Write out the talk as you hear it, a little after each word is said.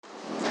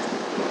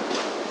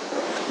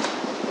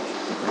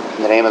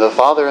In the name of the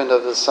Father, and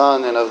of the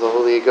Son, and of the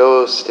Holy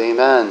Ghost,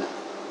 amen.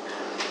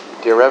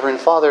 Dear Reverend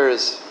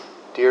Fathers,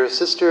 dear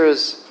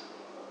sisters,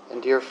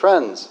 and dear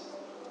friends,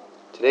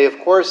 today, of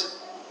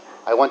course,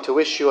 I want to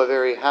wish you a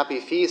very happy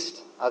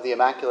feast of the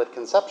Immaculate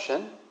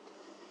Conception.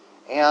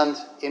 And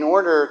in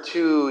order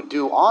to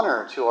do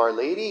honor to Our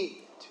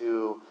Lady,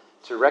 to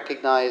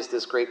recognize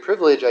this great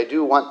privilege, I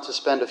do want to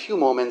spend a few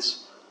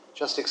moments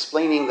just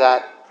explaining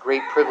that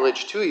great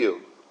privilege to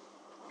you.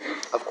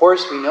 Of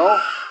course, we know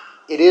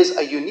it is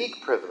a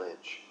unique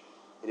privilege.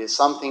 It is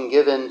something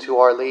given to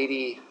Our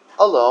Lady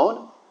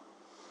alone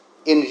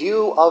in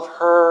view of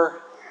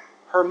her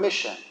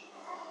mission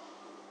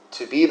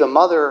to be the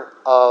mother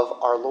of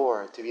our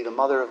Lord, to be the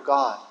mother of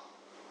God,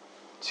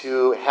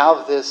 to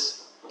have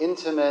this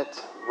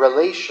intimate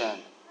relation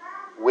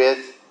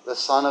with the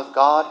Son of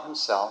God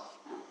himself.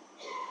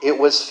 It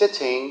was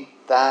fitting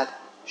that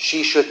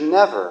she should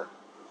never,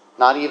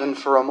 not even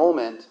for a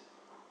moment,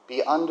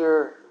 be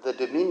under the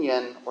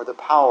dominion or the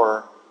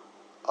power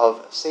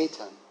of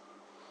Satan,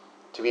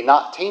 to be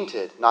not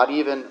tainted, not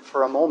even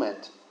for a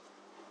moment,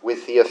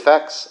 with the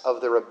effects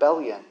of the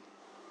rebellion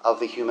of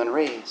the human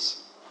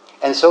race.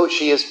 And so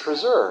she is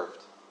preserved.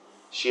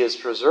 She is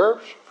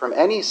preserved from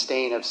any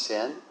stain of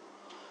sin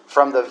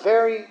from the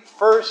very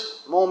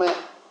first moment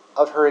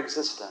of her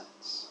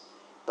existence.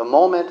 The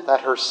moment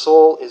that her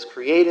soul is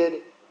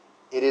created,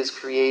 it is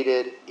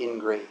created in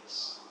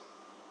grace.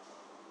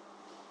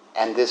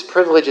 And this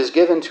privilege is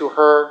given to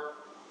her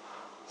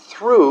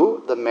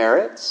through the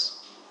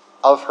merits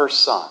of her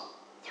Son,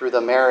 through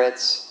the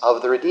merits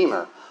of the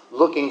Redeemer,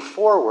 looking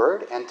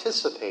forward,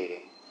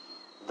 anticipating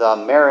the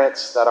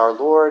merits that our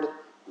Lord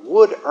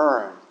would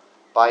earn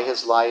by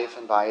his life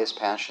and by his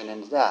passion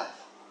and death.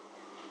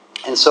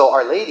 And so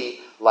Our Lady,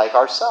 like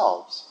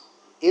ourselves,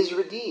 is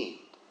redeemed.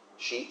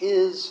 She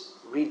is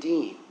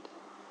redeemed.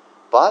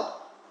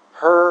 But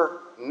her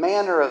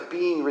manner of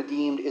being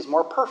redeemed is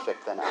more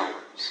perfect than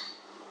ours,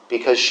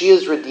 because she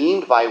is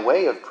redeemed by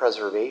way of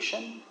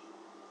preservation,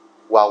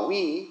 while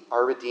we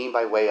are redeemed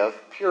by way of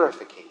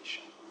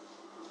purification.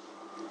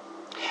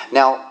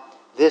 Now,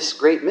 this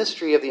great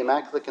mystery of the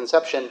Immaculate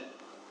Conception,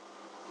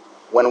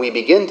 when we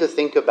begin to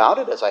think about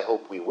it, as I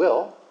hope we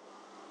will,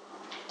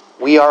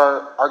 we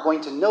are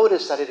going to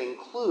notice that it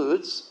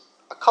includes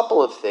a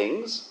couple of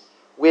things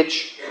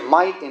which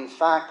might, in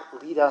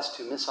fact, lead us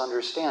to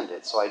misunderstand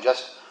it. So I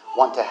just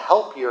want to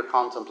help your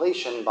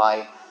contemplation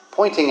by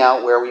pointing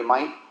out where we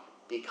might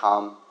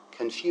become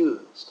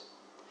confused.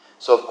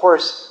 So, of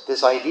course,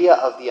 this idea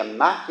of the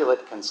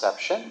Immaculate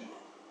Conception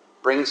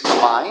brings to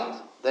mind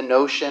the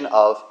notion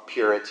of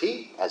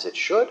purity, as it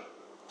should.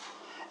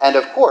 And,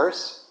 of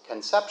course,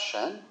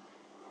 conception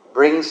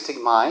brings to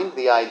mind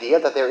the idea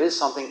that there is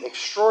something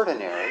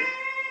extraordinary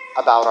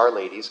about Our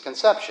Lady's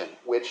conception,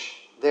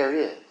 which there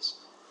is.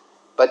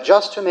 But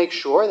just to make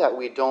sure that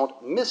we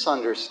don't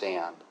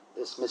misunderstand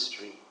this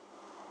mystery,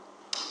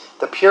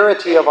 the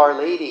purity of Our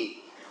Lady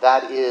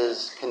that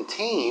is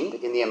contained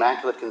in the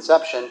Immaculate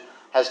Conception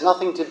has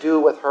nothing to do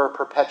with her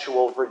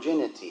perpetual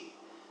virginity.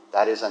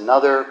 That is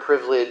another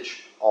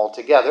privilege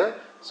altogether,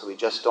 so we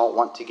just don't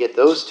want to get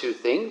those two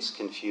things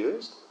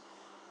confused.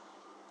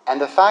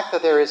 And the fact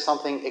that there is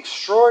something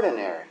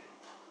extraordinary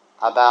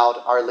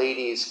about Our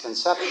Lady's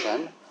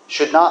conception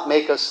should not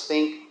make us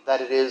think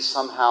that it is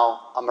somehow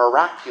a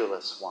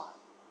miraculous one,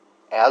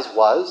 as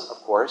was, of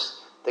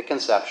course, the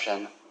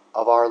conception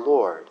of our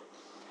Lord.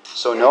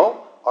 So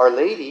no, Our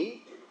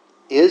Lady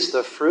is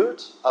the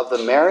fruit of the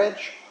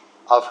marriage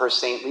of her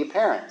saintly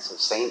parents, of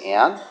St.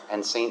 Anne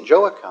and St.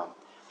 Joachim.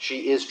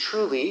 She is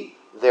truly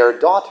their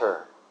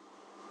daughter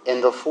in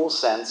the full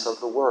sense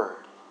of the word.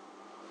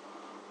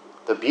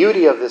 The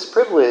beauty of this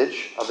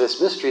privilege, of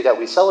this mystery that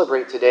we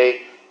celebrate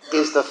today,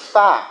 is the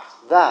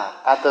fact that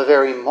at the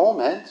very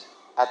moment,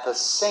 at the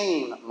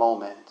same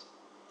moment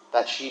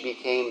that she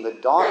became the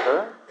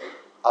daughter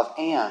of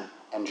Anne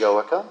and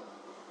Joachim,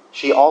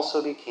 she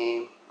also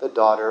became the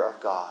daughter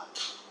of God,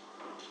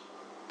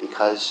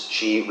 because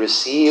she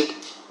received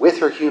with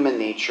her human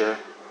nature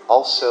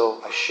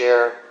also a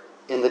share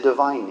in the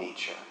divine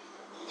nature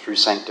through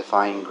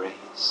sanctifying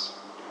grace.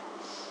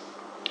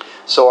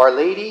 So Our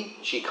Lady,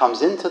 she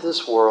comes into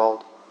this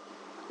world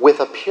with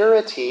a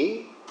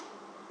purity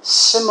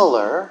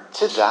similar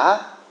to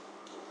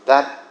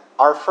that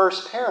our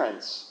first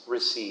parents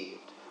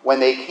received when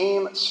they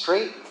came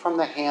straight from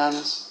the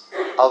hands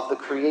of the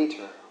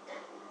Creator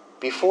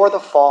before the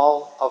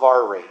fall of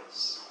our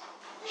race.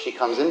 She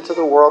comes into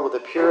the world with a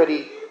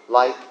purity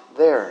like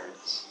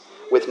theirs,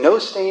 with no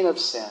stain of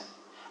sin,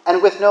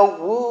 and with no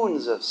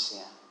wounds of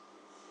sin.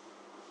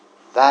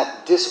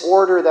 That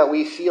disorder that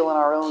we feel in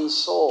our own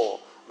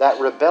soul,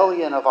 that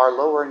rebellion of our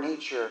lower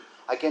nature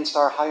against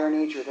our higher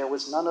nature, there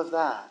was none of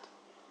that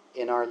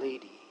in Our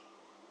Lady.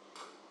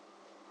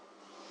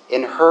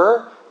 In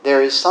her,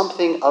 there is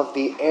something of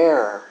the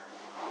air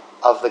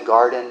of the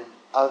Garden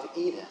of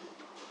Eden.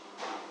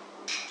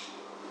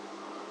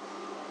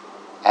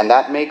 And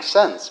that makes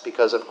sense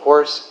because, of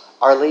course,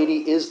 Our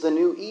Lady is the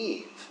new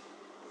Eve.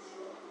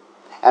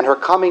 And her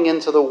coming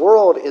into the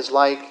world is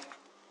like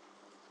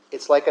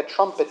it's like a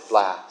trumpet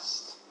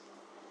blast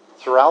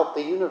throughout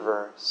the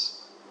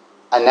universe,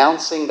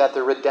 announcing that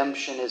the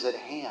redemption is at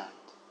hand.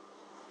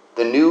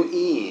 The new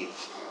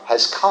Eve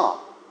has come,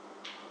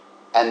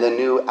 and the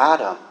new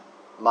Adam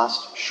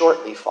must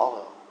shortly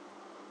follow.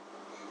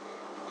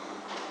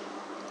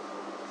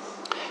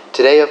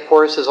 Today, of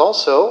course, is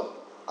also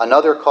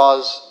another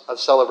cause of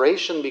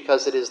celebration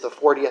because it is the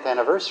 40th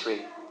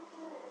anniversary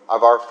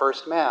of our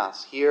first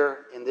Mass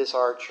here in this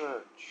our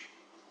church.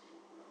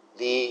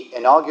 The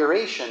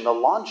inauguration, the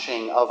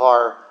launching of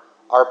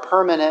our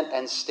permanent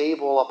and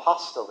stable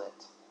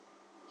apostolate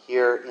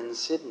here in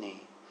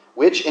Sydney,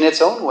 which in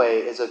its own way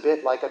is a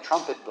bit like a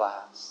trumpet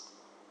blast,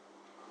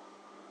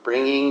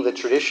 bringing the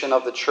tradition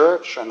of the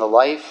church and the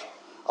life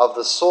of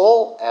the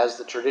soul, as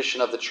the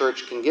tradition of the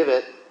church can give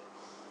it,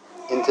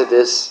 into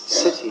this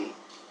city.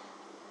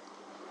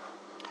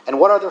 And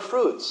what are the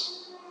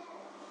fruits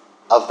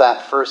of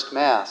that first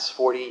Mass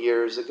 40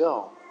 years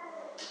ago?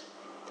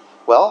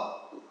 Well,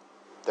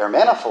 they're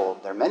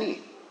manifold, they're many.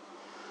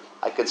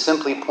 I could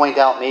simply point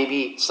out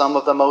maybe some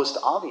of the most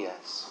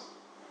obvious.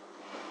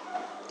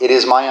 It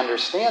is my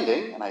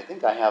understanding, and I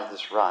think I have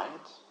this right.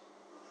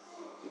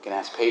 You can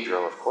ask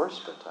Pedro, of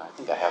course, but I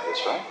think I have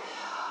this right.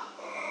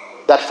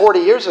 That 40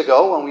 years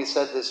ago, when we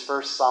said this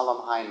first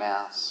solemn high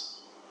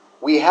Mass,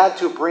 we had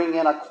to bring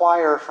in a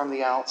choir from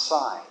the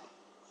outside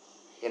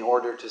in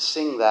order to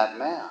sing that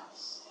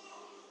Mass.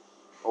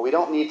 Well, we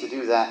don't need to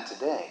do that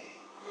today.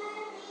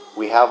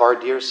 We have our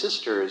dear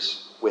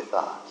sisters with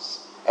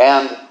us.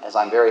 And, as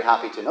I'm very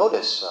happy to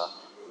notice,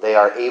 they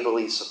are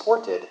ably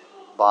supported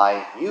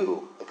by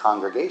you, the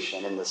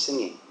congregation, in the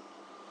singing.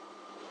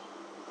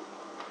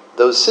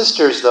 Those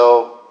sisters,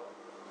 though,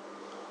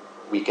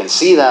 we can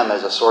see them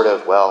as a sort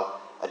of,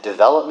 a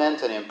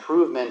development and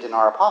improvement in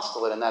our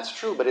apostolate, and that's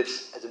true, but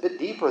it's a bit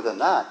deeper than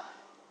that.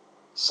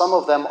 Some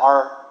of them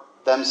are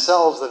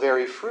themselves the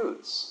very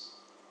fruits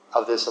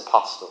of this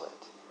apostolate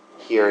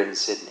here in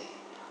Sydney,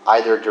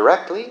 either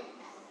directly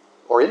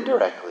or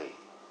indirectly,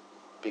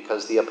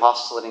 because the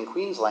apostolate in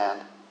Queensland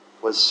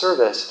was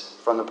serviced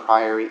from the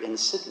priory in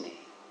Sydney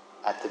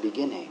at the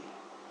beginning.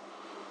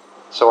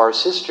 So our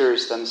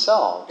sisters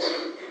themselves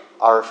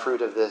are a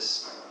fruit of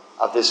this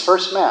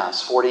first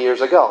Mass 40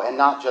 years ago. And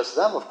not just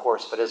them, of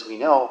course, but as we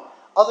know,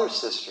 other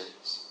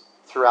sisters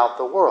throughout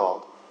the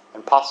world,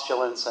 and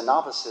postulants and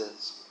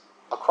novices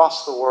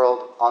across the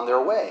world on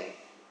their way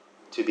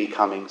to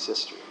becoming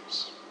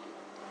sisters.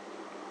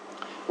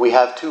 We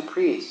have 2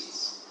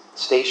 priests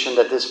stationed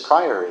at this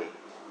priory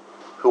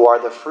who are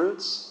the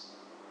fruits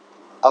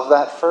of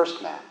that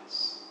first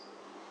Mass,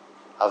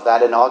 of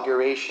that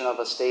inauguration of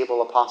a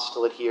stable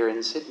apostolate here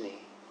in Sydney,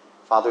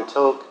 Father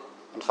Toke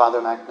and Father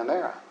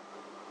McNamara.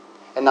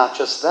 And not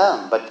just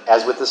them, but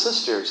as with the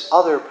sisters,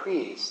 other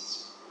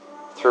priests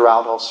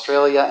throughout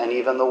Australia and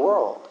even the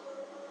world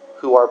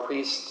who are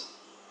priests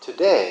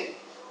today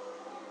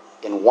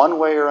in one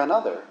way or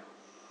another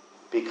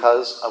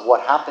because of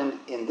what happened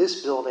in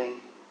this building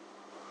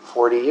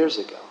 40 years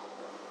ago.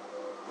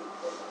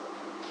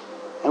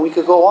 And we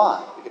could go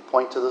on. We could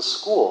point to the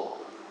school.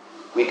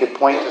 We could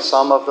point to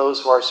some of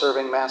those who are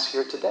serving Mass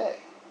here today,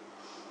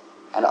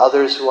 and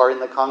others who are in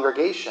the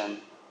congregation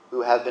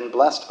who have been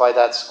blessed by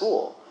that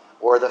school,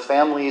 or the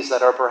families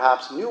that are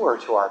perhaps newer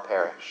to our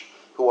parish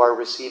who are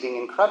receiving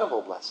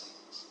incredible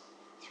blessings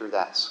through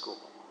that school.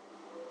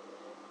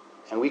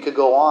 And we could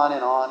go on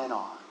and on and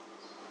on.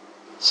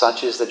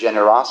 Such is the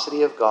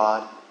generosity of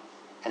God,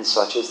 and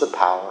such is the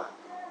power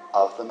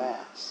of the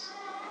Mass.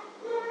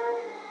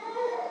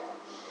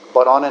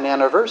 But on an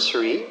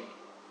anniversary,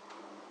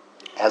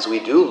 as we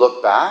do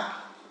look back,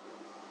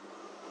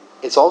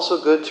 it's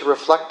also good to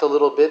reflect a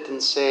little bit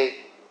and say,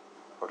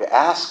 or to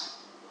ask,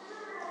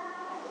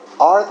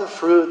 are the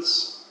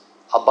fruits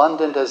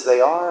abundant as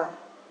they are?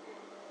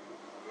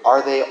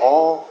 Are they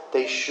all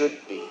they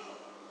should be?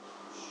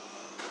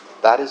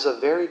 That is a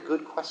very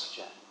good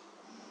question.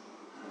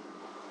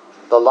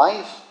 The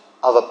life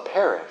of a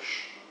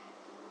parish,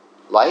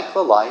 like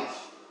the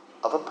life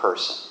of a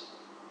person,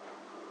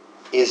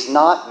 is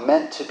not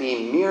meant to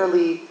be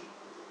merely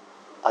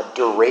a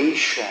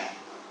duration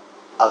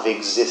of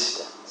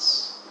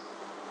existence,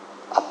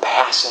 a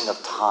passing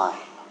of time,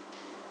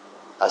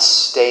 a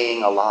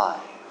staying alive.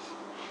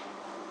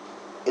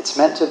 It's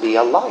meant to be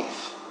a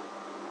life.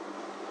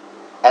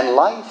 And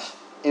life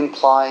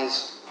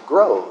implies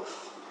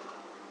growth,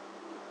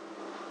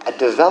 a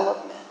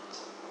development,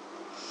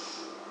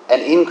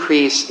 an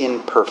increase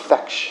in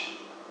perfection.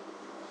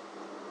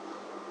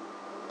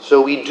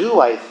 So we do,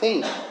 I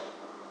think,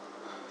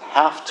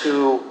 have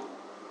to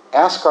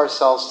ask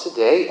ourselves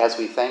today, as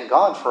we thank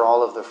God for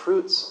all of the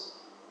fruits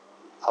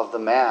of the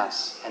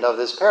Mass and of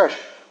this parish,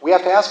 we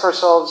have to ask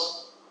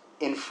ourselves,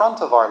 in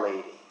front of Our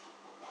Lady,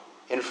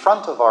 in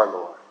front of our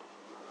Lord,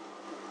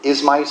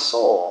 is my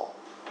soul,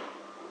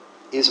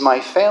 is my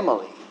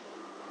family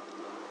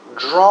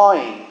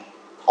drawing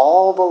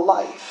all the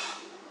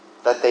life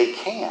that they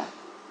can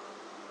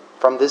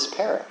from this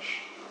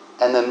parish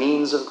and the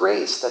means of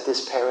grace that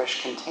this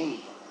parish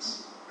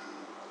contains?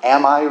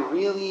 Am I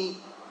really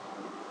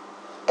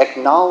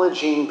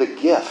acknowledging the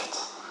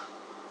gift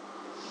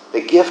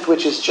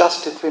which is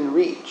just within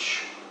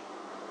reach?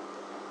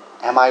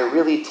 Am I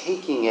really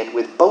taking it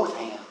with both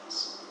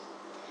hands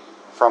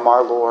from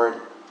our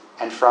Lord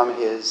and from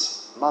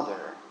his mother?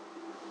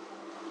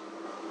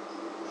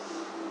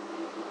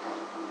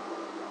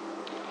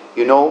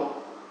 You know,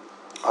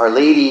 Our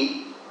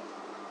Lady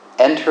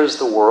enters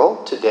the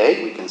world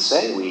today, we can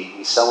say.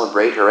 We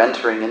celebrate her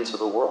entering into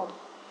the world.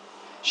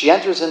 She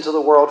enters into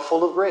the world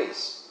full of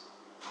grace.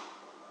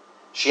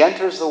 She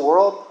enters the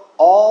world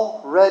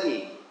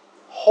already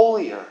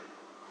holier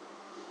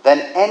than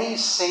any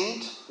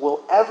saint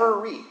will ever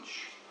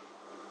reach.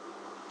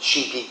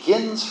 She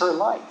begins her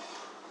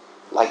life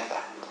like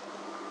that.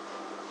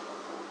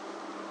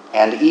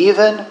 And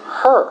even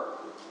her,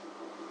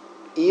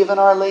 even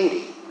Our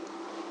Lady,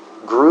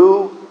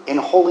 grew in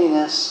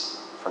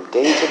holiness from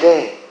day to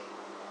day,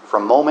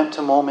 from moment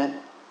to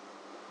moment,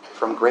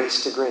 from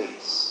grace to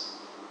grace.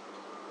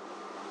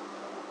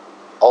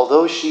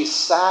 Although she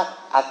sat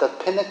at the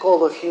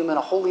pinnacle of human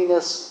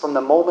holiness from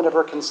the moment of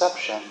her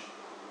conception,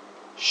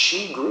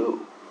 she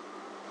grew.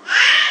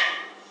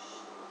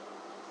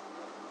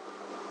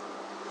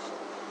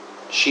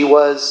 She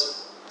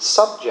was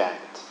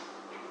subject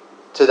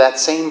to that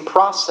same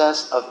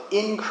process of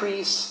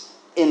increase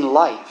in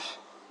life,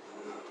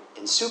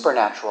 in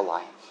supernatural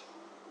life.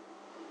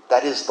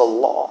 That is the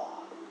law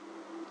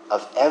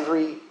of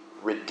every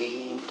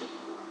redeemed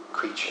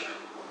creature.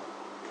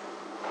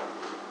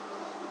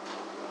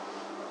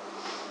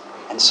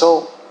 And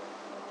so,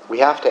 we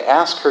have to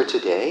ask her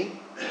today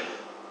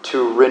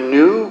to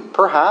renew,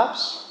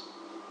 perhaps,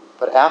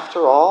 but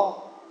after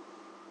all,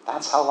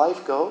 that's how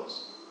life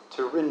goes.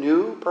 To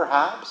renew,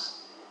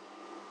 perhaps,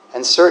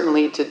 and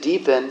certainly to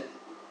deepen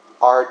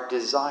our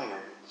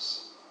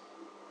desires.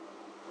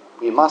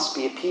 We must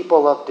be a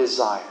people of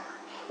desire.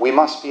 We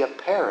must be a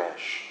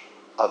parish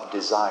of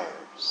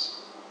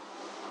desires.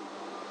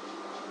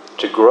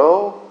 To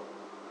grow,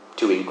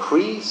 to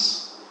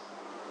increase,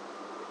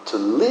 to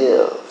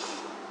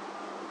live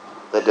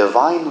the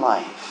divine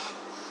life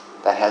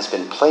that has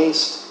been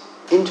placed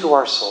into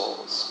our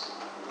souls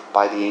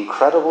by the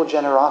incredible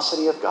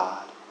generosity of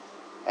God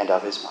and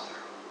of his mother.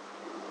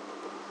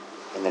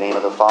 In the name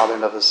of the Father,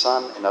 and of the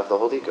Son, and of the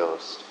Holy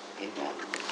Ghost. Amen.